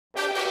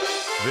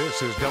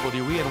This is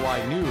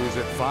WENY News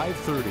at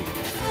 5:30.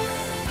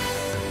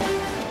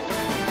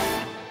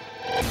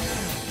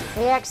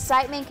 The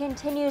excitement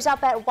continues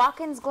up at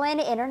Watkins Glen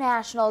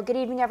International. Good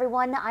evening,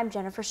 everyone. I'm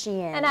Jennifer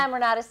Sheehan. And I'm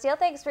Renata Steele.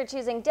 Thanks for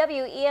choosing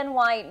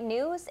WENY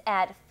News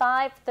at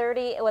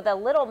 5:30 with a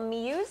little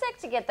music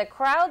to get the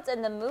crowds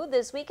in the mood.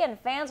 This weekend,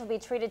 fans will be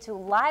treated to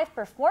live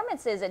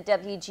performances at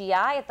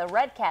WGI at the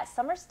Red Cat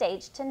Summer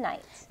Stage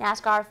tonight.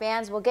 NASCAR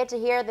fans will get to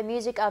hear the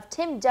music of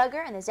Tim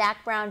Duggar and the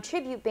Zach Brown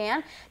Tribute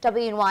Band.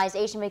 WNY's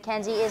Aisha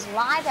McKenzie is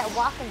live at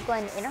Watkins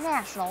Glen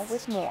International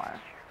with more.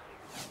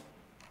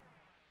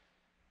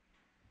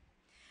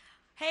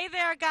 Hey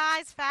there,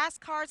 guys. Fast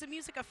Cars and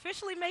Music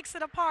officially makes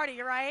it a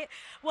party, right?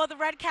 Well, the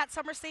Red Cat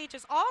Summer Stage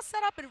is all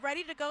set up and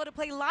ready to go to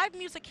play live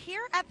music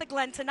here at the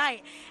Glen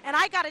tonight. And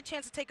I got a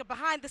chance to take a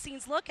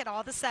behind-the-scenes look at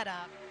all the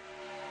setup.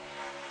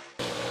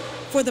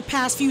 For the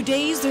past few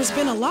days, there's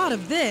been a lot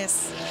of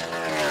this.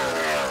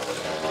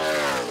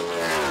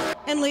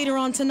 And later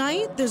on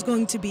tonight, there's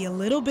going to be a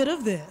little bit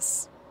of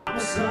this.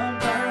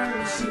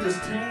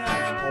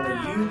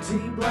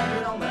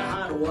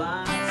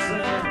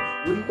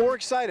 We're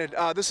excited.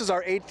 This is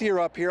our 8th year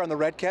up here on the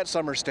Red Cat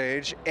Summer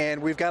Stage,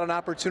 and we've got an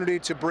opportunity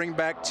to bring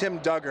back Tim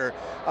Duggar,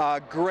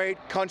 great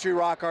country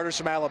rock artist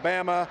from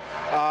Alabama.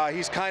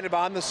 He's kind of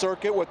on the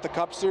circuit with the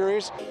Cup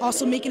Series.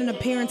 Also making an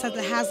appearance at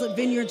the Hazlitt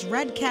Vineyard's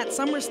Red Cat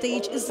Summer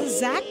Stage is the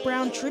Zach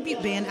Brown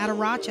Tribute Band out of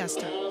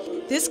Rochester.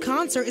 This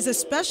concert is a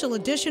special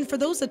edition for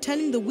those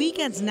attending the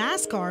weekend's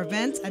NASCAR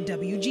events at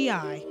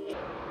WGI.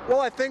 Well,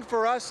 I think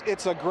for us,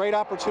 it's a great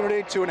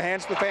opportunity to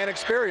enhance the fan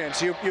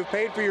experience. You've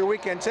paid for your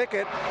weekend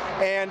ticket,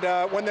 and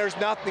when there's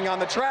nothing on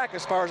the track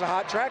as far as a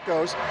hot track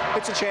goes,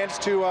 it's a chance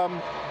to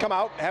come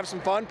out, have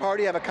some fun,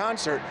 party, have a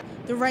concert.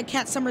 The Red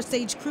Cat Summer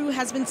Stage crew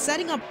has been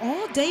setting up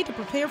all day to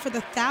prepare for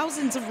the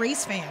thousands of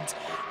race fans,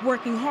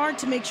 working hard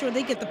to make sure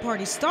they get the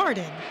party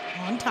started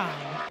on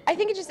time. I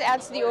think it just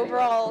adds to the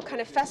overall kind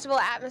of festival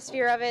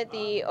atmosphere of it.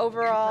 The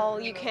overall,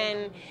 you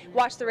can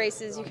watch the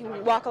races, you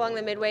can walk along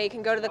the midway, you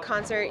can go to the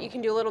concert, you can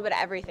do a little bit of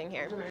everything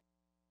here.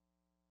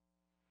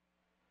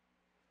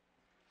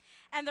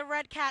 And the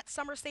Red Cat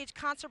Summer Stage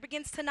concert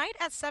begins tonight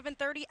at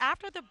 7:30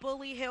 after the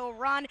Bully Hill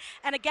Run.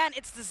 And again,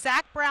 it's the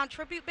Zach Brown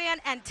Tribute Band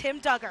and Tim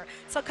Duggar.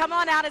 So come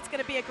on out, it's going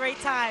to be a great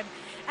time.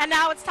 And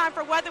now it's time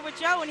for Weather with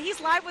Joe, and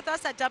he's live with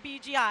us at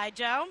WGI.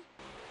 Joe?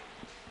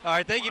 All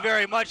right, thank you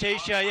very much,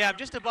 Aisha. Yeah, I'm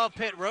just above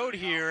pit road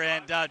here,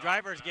 and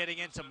drivers getting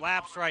in some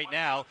laps right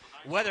now.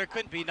 Weather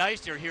couldn't be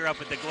nicer here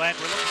up at the Glen.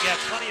 We're looking at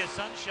plenty of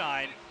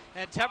sunshine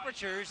and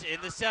temperatures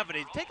in the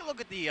 70s. Take a look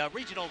at the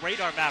regional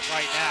radar map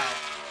right now.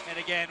 And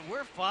again,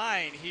 we're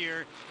fine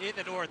here in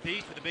the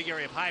Northeast with a big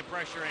area of high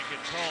pressure and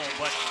control.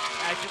 But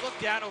as you look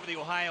down over the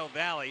Ohio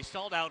Valley,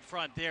 stalled out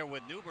front there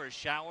with numerous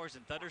showers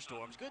and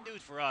thunderstorms. Good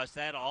news for us,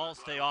 that'll all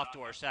stay off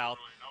to our south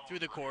through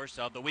the course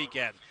of the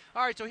weekend.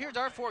 All right, so here's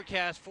our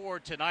forecast for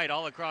tonight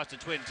all across the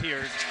Twin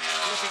Tiers.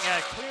 Looking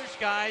at clear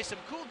skies, some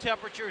cool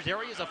temperatures,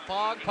 areas of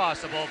fog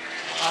possible.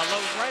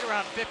 Lows right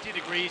around 50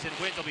 degrees, and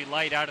winds will be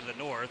light out of the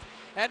north.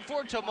 And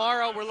for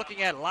tomorrow, we're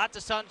looking at lots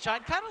of sunshine,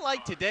 kind of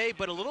like today,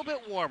 but a little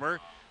bit warmer.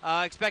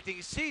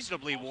 Expecting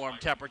seasonably warm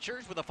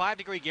temperatures with a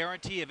 5-degree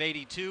guarantee of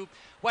 82.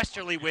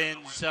 Westerly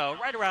winds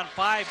right around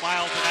 5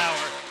 miles an hour.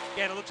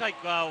 Again, it looks like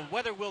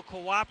weather will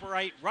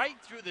cooperate right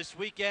through this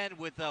weekend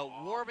with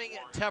warming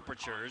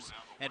temperatures.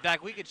 In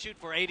fact, we could shoot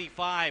for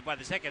 85 by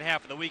the second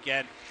half of the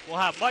weekend. We'll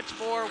have much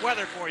more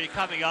weather for you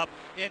coming up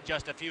in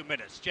just a few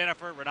minutes.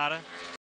 Jennifer, Renata?